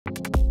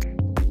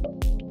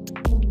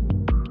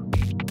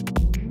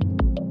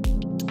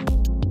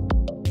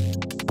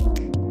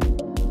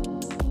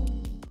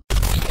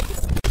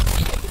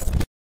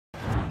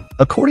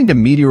According to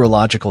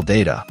meteorological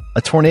data,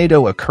 a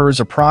tornado occurs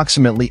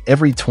approximately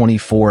every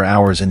 24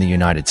 hours in the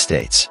United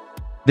States.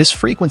 This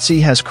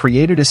frequency has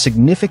created a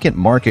significant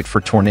market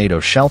for tornado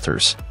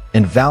shelters,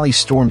 and Valley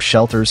Storm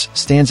Shelters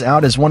stands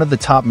out as one of the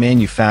top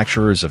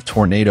manufacturers of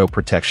tornado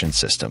protection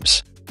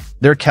systems.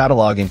 Their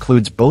catalog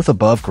includes both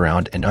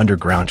above-ground and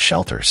underground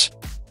shelters.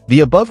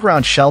 The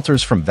above-ground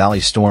shelters from Valley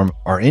Storm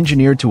are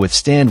engineered to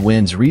withstand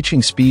winds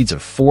reaching speeds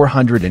of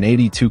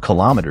 482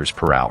 kilometers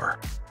per hour.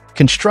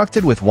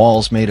 Constructed with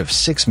walls made of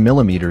 6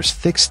 mm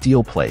thick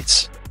steel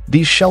plates,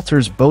 these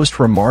shelters boast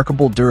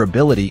remarkable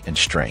durability and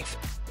strength.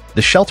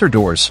 The shelter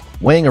doors,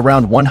 weighing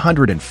around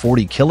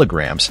 140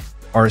 kilograms,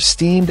 are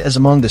esteemed as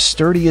among the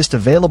sturdiest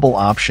available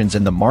options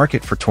in the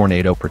market for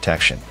tornado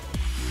protection.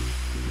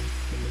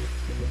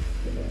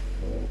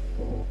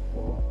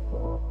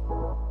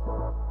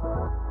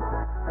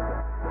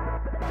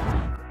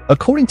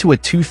 According to a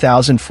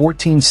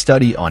 2014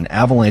 study on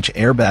avalanche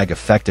airbag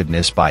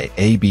effectiveness by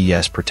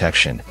ABS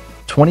protection,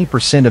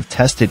 20% of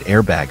tested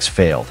airbags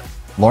failed,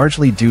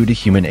 largely due to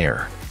human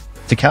error.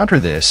 To counter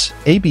this,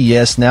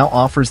 ABS now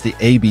offers the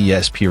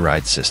ABS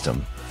P.RIDE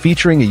system,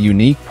 featuring a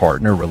unique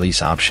partner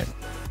release option.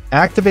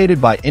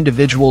 Activated by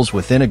individuals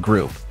within a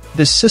group,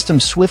 this system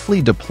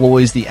swiftly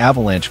deploys the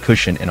avalanche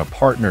cushion in a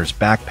partner's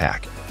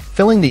backpack,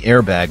 filling the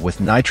airbag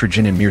with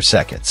nitrogen in mere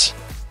seconds.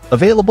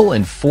 Available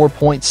in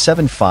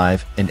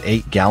 4.75 and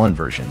 8-gallon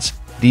versions,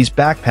 these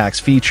backpacks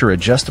feature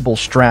adjustable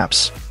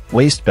straps,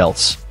 waist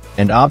belts,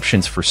 and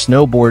options for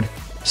snowboard,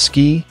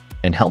 ski,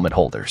 and helmet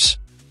holders.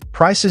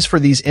 Prices for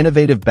these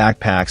innovative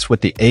backpacks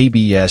with the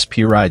ABS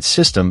P.RIDE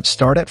system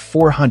start at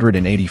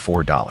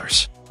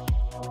 $484.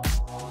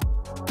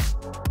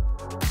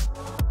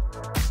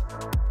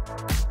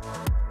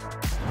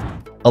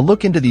 A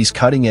look into these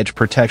cutting-edge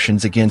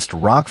protections against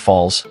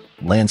rockfalls,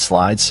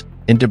 landslides,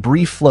 and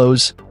debris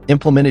flows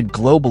implemented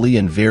globally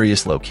in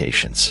various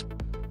locations.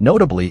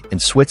 Notably, in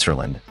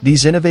Switzerland,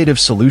 these innovative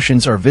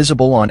solutions are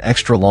visible on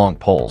extra-long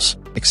poles,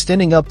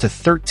 extending up to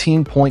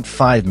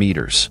 13.5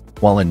 meters,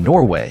 while in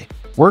Norway,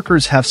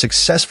 workers have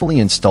successfully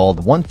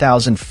installed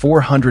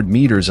 1,400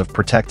 meters of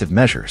protective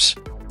measures.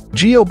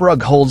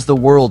 Geobrugg holds the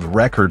world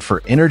record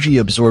for energy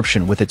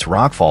absorption with its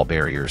rockfall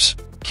barriers,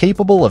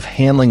 capable of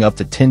handling up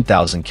to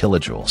 10,000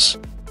 kilojoules.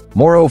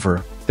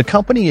 Moreover, the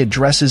company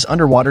addresses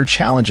underwater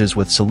challenges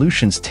with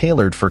solutions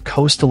tailored for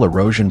coastal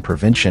erosion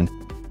prevention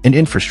and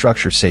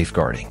infrastructure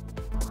safeguarding.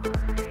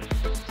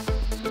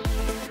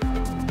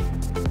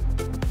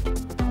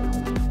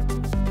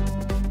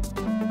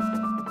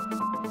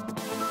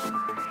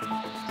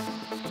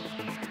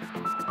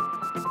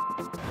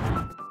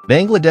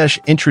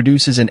 Bangladesh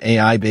introduces an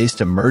AI-based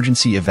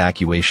emergency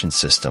evacuation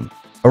system,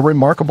 a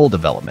remarkable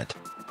development.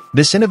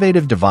 This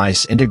innovative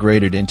device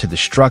integrated into the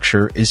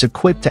structure is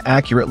equipped to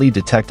accurately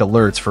detect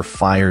alerts for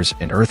fires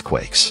and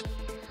earthquakes.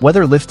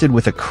 Whether lifted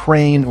with a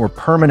crane or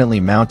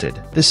permanently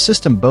mounted, this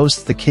system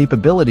boasts the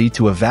capability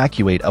to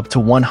evacuate up to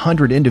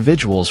 100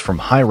 individuals from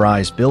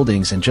high-rise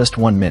buildings in just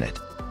 1 minute.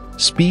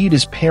 Speed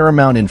is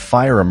paramount in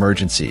fire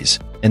emergencies,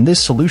 and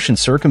this solution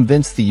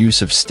circumvents the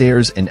use of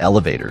stairs and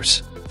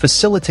elevators,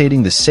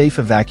 facilitating the safe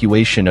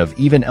evacuation of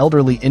even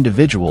elderly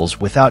individuals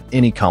without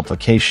any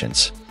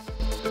complications.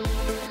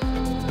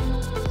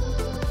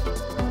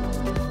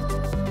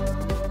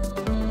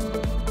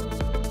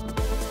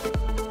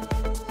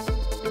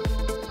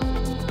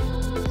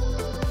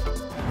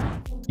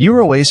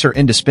 EUROACE are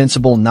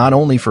indispensable not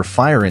only for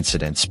fire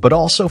incidents but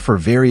also for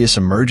various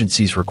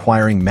emergencies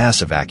requiring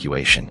mass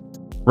evacuation.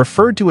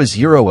 Referred to as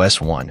EUROACE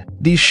 1,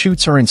 these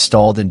chutes are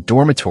installed in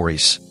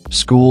dormitories,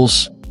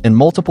 schools, and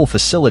multiple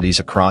facilities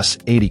across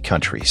 80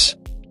 countries.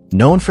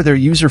 Known for their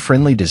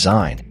user-friendly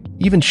design,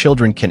 even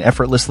children can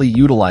effortlessly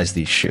utilize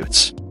these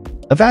chutes.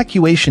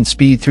 Evacuation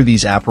speed through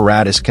these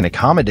apparatus can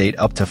accommodate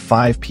up to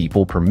 5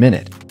 people per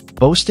minute,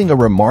 boasting a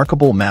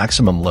remarkable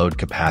maximum load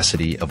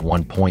capacity of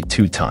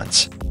 1.2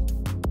 tons.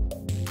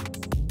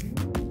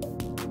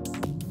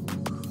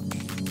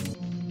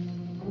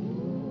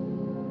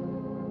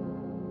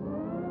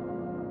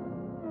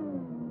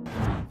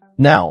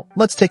 Now,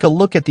 let's take a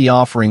look at the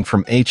offering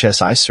from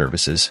HSI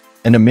Services,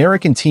 an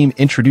American team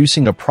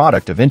introducing a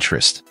product of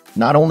interest,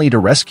 not only to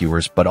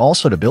rescuers but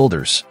also to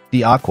builders,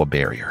 the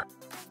Aqua-Barrier.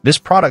 This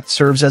product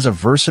serves as a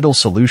versatile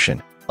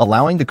solution,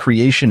 allowing the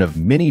creation of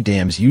mini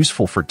dams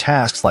useful for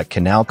tasks like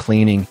canal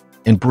cleaning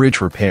and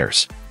bridge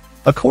repairs.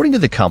 According to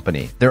the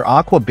company, their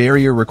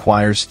Aqua-Barrier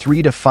requires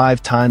 3 to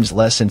 5 times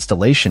less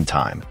installation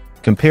time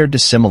compared to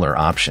similar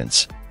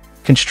options.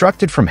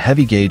 Constructed from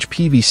heavy-gauge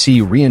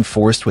PVC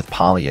reinforced with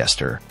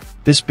polyester,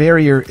 this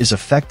barrier is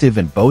effective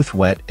in both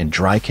wet and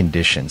dry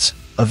conditions,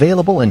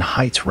 available in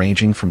heights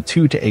ranging from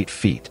 2 to 8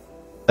 feet.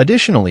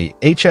 Additionally,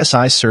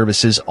 HSI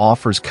Services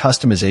offers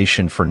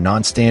customization for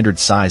non-standard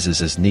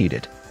sizes as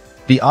needed.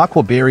 The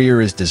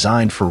Aqua-Barrier is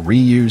designed for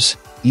reuse,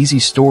 easy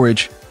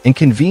storage, and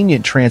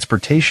convenient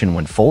transportation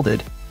when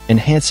folded,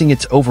 enhancing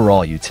its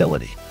overall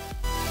utility.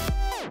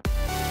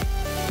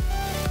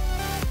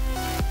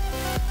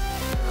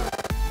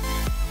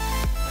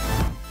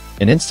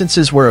 In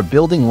instances where a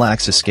building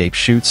lacks escape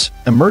chutes,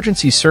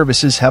 emergency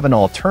services have an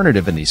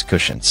alternative in these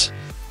cushions.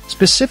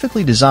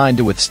 Specifically designed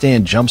to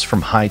withstand jumps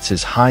from heights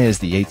as high as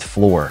the 8th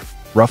floor,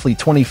 roughly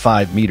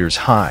 25 meters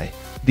high,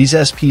 these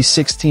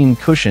SP16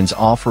 cushions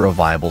offer a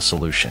viable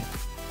solution.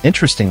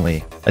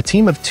 Interestingly, a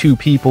team of 2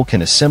 people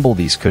can assemble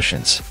these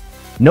cushions.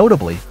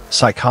 Notably,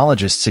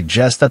 psychologists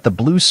suggest that the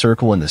blue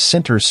circle in the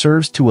center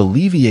serves to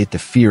alleviate the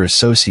fear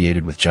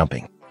associated with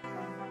jumping.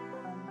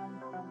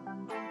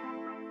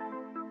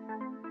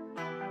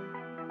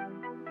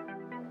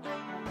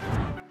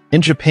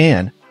 In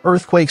Japan,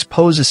 earthquakes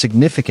pose a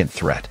significant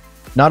threat,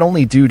 not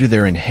only due to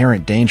their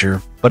inherent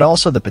danger, but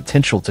also the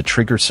potential to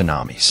trigger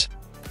tsunamis.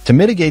 To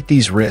mitigate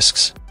these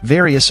risks,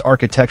 various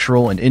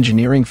architectural and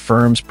engineering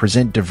firms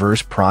present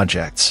diverse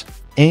projects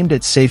aimed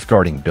at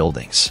safeguarding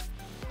buildings.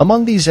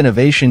 Among these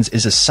innovations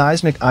is a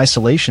seismic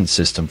isolation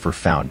system for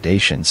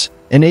foundations,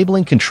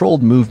 enabling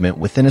controlled movement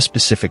within a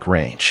specific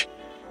range.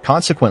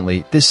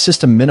 Consequently, this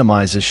system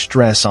minimizes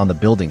stress on the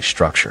building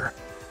structure.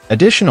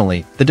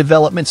 Additionally, the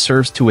development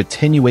serves to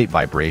attenuate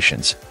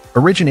vibrations,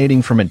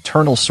 originating from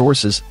internal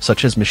sources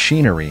such as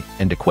machinery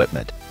and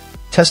equipment.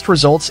 Test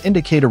results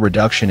indicate a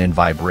reduction in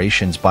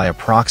vibrations by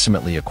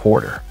approximately a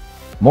quarter.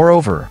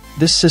 Moreover,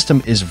 this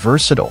system is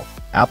versatile,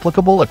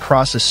 applicable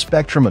across a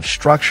spectrum of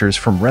structures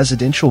from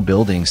residential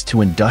buildings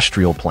to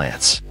industrial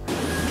plants.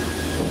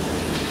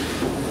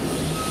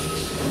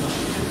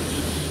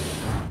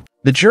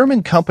 The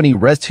German company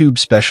Restube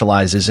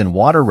specializes in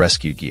water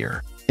rescue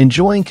gear,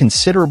 enjoying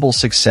considerable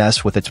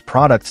success with its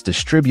products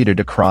distributed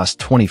across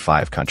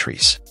 25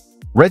 countries.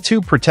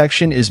 Restube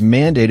protection is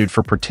mandated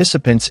for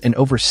participants in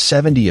over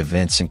 70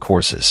 events and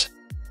courses.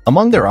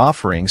 Among their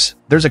offerings,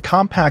 there's a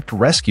compact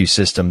rescue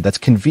system that's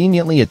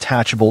conveniently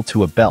attachable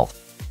to a belt,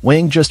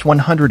 weighing just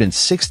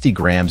 160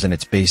 grams in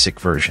its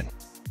basic version.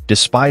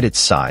 Despite its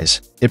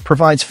size, it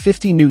provides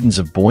 50 newtons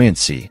of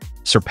buoyancy,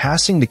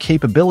 surpassing the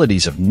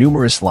capabilities of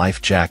numerous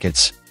life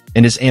jackets,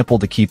 and is ample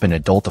to keep an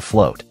adult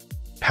afloat.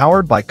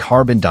 Powered by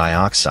carbon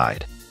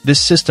dioxide,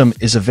 this system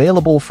is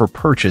available for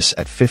purchase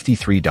at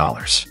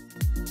 $53.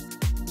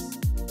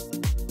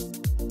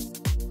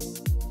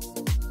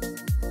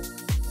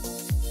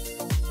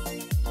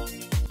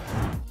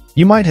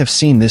 You might have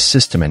seen this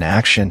system in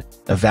action,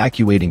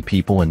 evacuating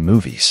people in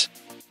movies.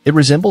 It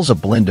resembles a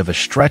blend of a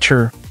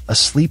stretcher, a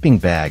sleeping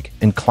bag,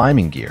 and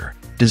climbing gear,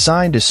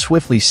 designed to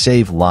swiftly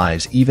save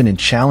lives even in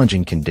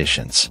challenging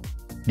conditions.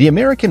 The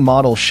American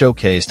model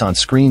showcased on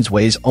screens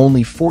weighs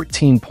only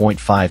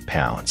 14.5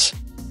 pounds.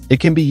 It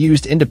can be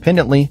used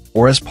independently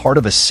or as part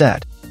of a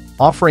set,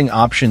 offering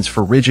options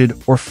for rigid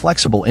or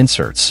flexible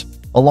inserts,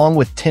 along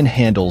with 10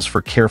 handles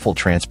for careful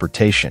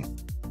transportation.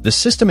 The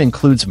system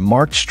includes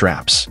marked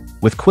straps,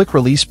 with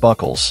quick-release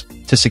buckles,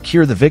 to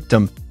secure the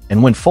victim,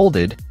 and when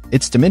folded,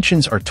 its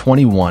dimensions are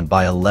 21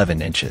 by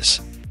 11 inches.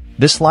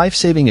 This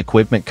life-saving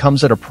equipment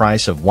comes at a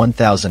price of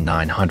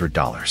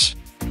 $1,900.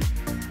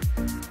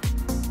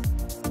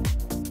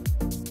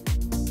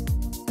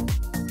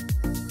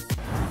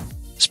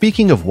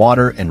 Speaking of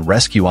water and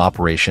rescue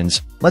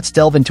operations, let's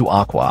delve into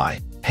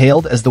AquaEye,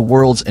 hailed as the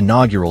world's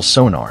inaugural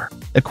sonar,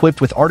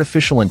 equipped with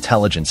artificial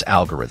intelligence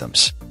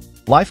algorithms.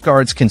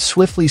 Lifeguards can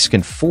swiftly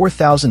scan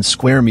 4,000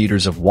 square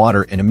meters of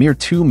water in a mere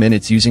 2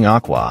 minutes using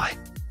AquaEye.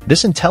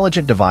 This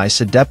intelligent device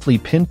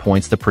adeptly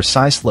pinpoints the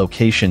precise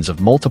locations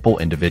of multiple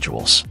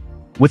individuals.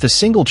 With a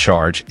single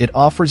charge, it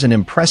offers an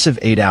impressive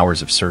 8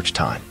 hours of search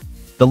time.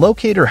 The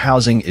locator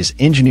housing is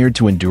engineered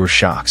to endure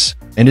shocks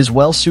and is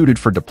well suited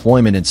for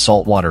deployment in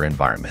saltwater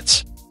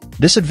environments.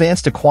 This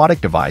advanced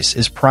aquatic device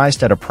is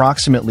priced at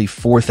approximately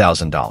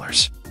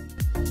 $4,000.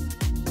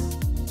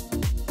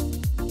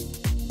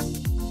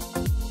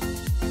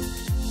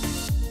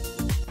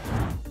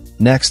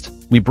 Next,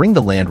 we bring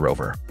the Land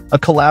Rover, a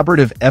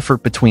collaborative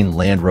effort between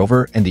Land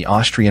Rover and the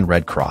Austrian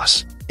Red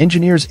Cross.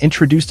 Engineers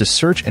introduced a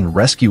search and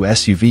rescue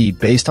SUV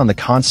based on the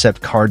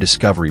concept car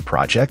discovery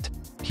project,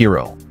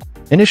 HERO,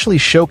 initially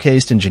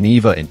showcased in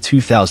Geneva in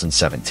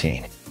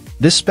 2017.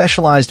 This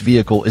specialized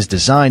vehicle is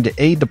designed to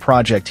aid the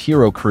Project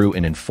HERO crew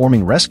in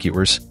informing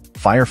rescuers,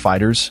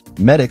 firefighters,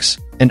 medics,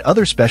 and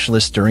other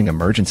specialists during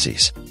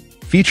emergencies.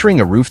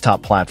 Featuring a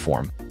rooftop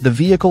platform, the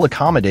vehicle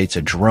accommodates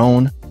a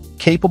drone,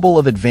 capable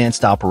of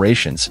advanced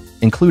operations,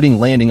 including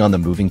landing on the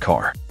moving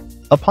car.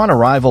 Upon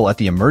arrival at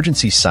the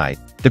emergency site,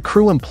 the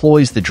crew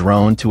employs the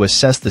drone to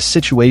assess the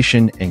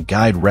situation and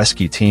guide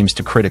rescue teams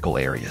to critical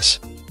areas.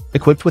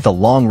 Equipped with a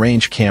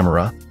long-range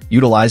camera,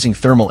 utilizing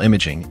thermal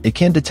imaging, it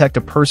can detect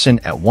a person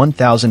at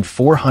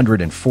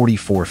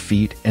 1,444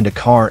 feet and a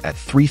car at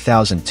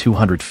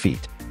 3,200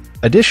 feet.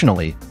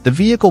 Additionally, the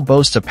vehicle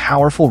boasts a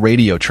powerful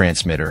radio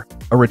transmitter,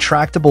 a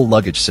retractable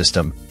luggage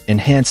system,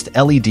 enhanced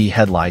LED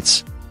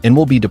headlights, and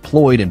will be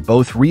deployed in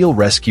both real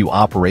rescue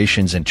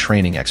operations and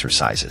training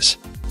exercises.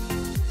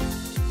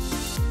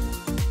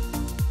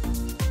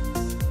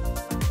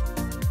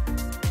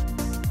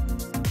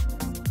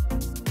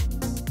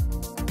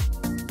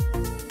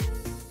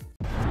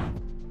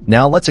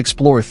 Now let's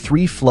explore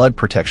 3 flood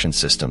protection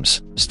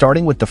systems,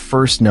 starting with the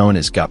first, known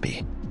as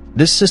Guppy.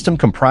 This system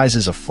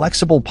comprises a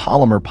flexible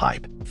polymer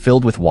pipe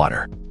filled with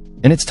water.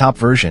 In its top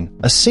version,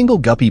 a single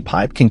Guppy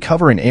pipe can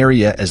cover an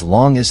area as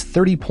long as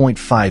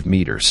 30.5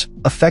 meters,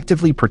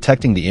 effectively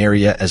protecting the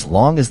area as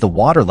long as the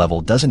water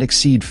level doesn't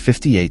exceed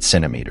 58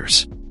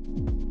 centimeters.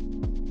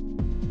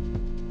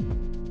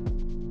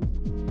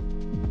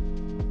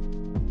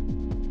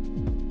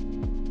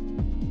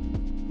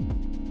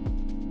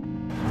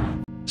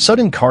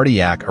 Sudden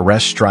cardiac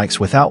arrest strikes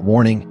without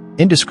warning,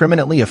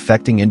 indiscriminately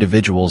affecting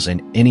individuals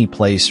in any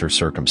place or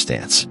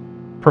circumstance.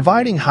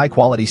 Providing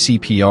high-quality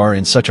CPR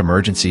in such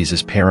emergencies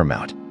is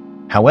paramount.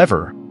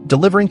 However,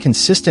 delivering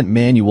consistent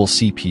manual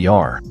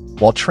CPR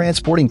while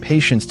transporting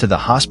patients to the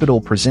hospital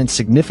presents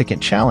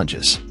significant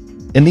challenges.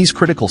 In these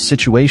critical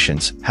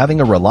situations, having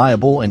a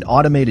reliable and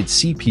automated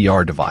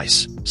CPR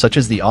device, such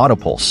as the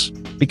Autopulse,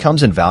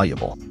 becomes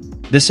invaluable.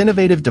 This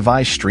innovative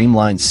device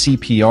streamlines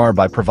CPR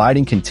by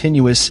providing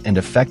continuous and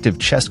effective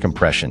chest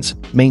compressions,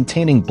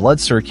 maintaining blood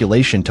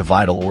circulation to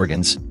vital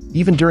organs,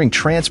 even during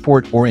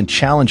transport or in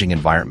challenging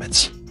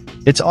environments.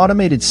 Its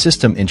automated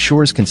system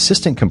ensures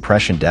consistent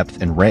compression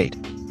depth and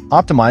rate,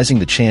 optimizing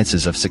the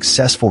chances of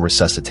successful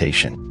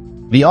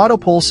resuscitation. The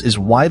Autopulse is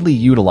widely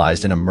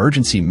utilized in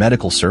emergency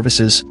medical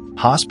services,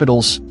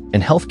 hospitals,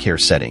 and healthcare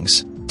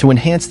settings to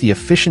enhance the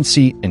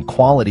efficiency and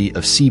quality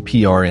of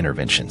CPR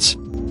interventions.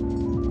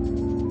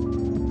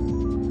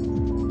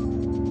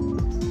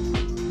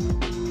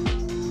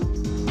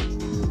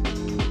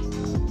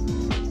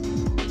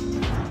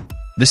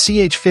 The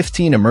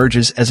CH-15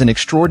 emerges as an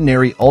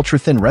extraordinary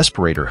ultra-thin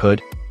respirator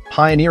hood,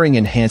 pioneering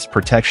enhanced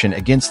protection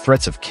against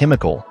threats of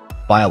chemical,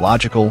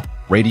 biological,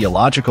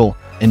 radiological,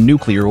 and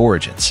nuclear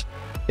origins.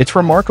 Its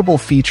remarkable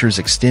features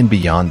extend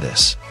beyond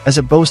this, as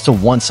it boasts a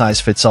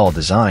one-size-fits-all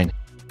design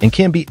and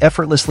can be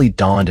effortlessly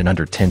donned in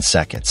under 10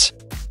 seconds.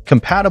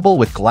 Compatible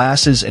with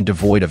glasses and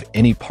devoid of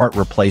any part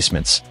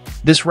replacements,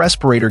 this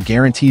respirator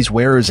guarantees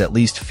wearers at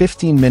least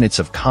 15 minutes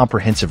of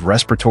comprehensive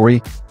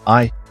respiratory,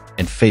 eye,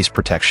 and face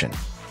protection.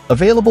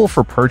 Available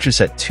for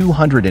purchase at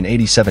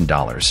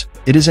 $287,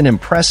 it is an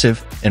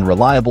impressive and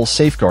reliable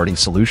safeguarding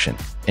solution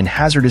in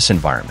hazardous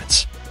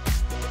environments.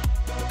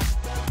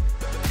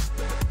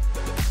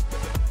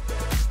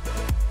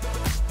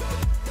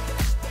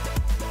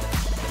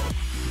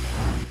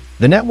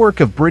 The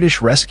network of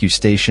British rescue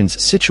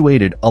stations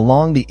situated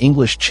along the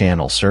English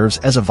Channel serves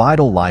as a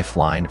vital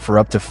lifeline for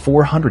up to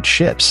 400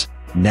 ships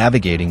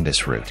navigating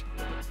this route.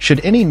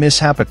 Should any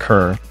mishap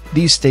occur,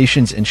 these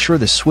stations ensure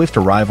the swift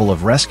arrival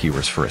of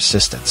rescuers for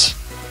assistance.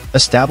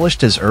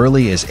 Established as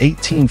early as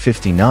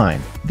 1859,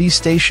 these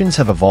stations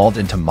have evolved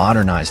into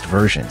modernized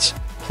versions,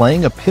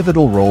 playing a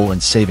pivotal role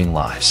in saving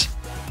lives.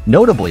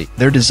 Notably,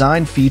 their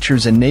design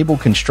features enable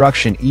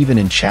construction even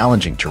in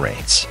challenging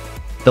terrains.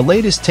 The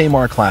latest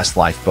Tamar-class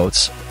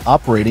lifeboats,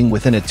 operating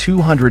within a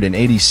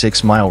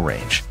 286-mile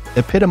range,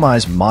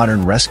 epitomize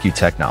modern rescue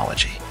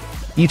technology.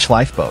 Each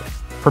lifeboat,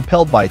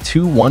 propelled by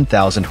two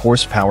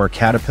 1,000-horsepower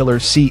Caterpillar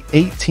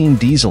C18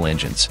 diesel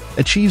engines,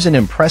 achieves an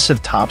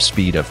impressive top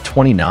speed of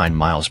 29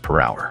 miles per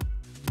hour.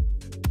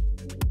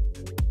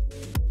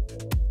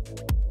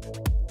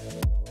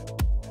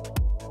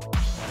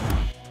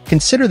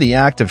 Consider the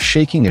act of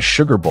shaking a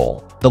sugar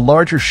bowl. The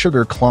larger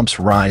sugar clumps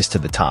rise to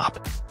the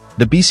top.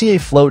 The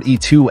BCA Float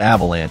E2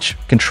 avalanche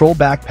control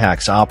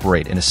backpacks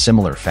operate in a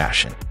similar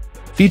fashion.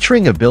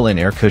 Featuring a built-in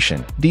air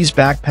cushion, these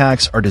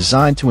backpacks are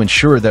designed to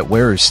ensure that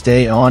wearers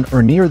stay on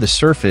or near the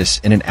surface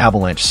in an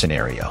avalanche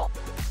scenario.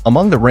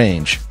 Among the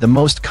range, the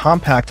most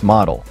compact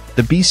model,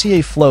 the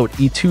BCA Float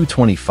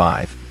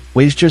E225,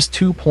 weighs just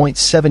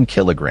 2.7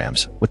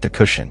 kilograms with the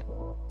cushion.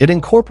 It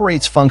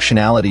incorporates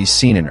functionalities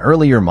seen in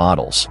earlier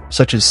models,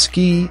 such as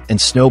ski and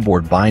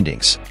snowboard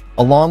bindings,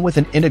 along with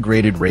an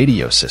integrated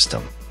radio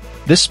system.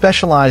 This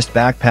specialized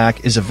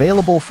backpack is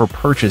available for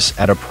purchase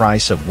at a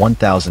price of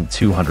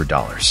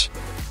 $1,200.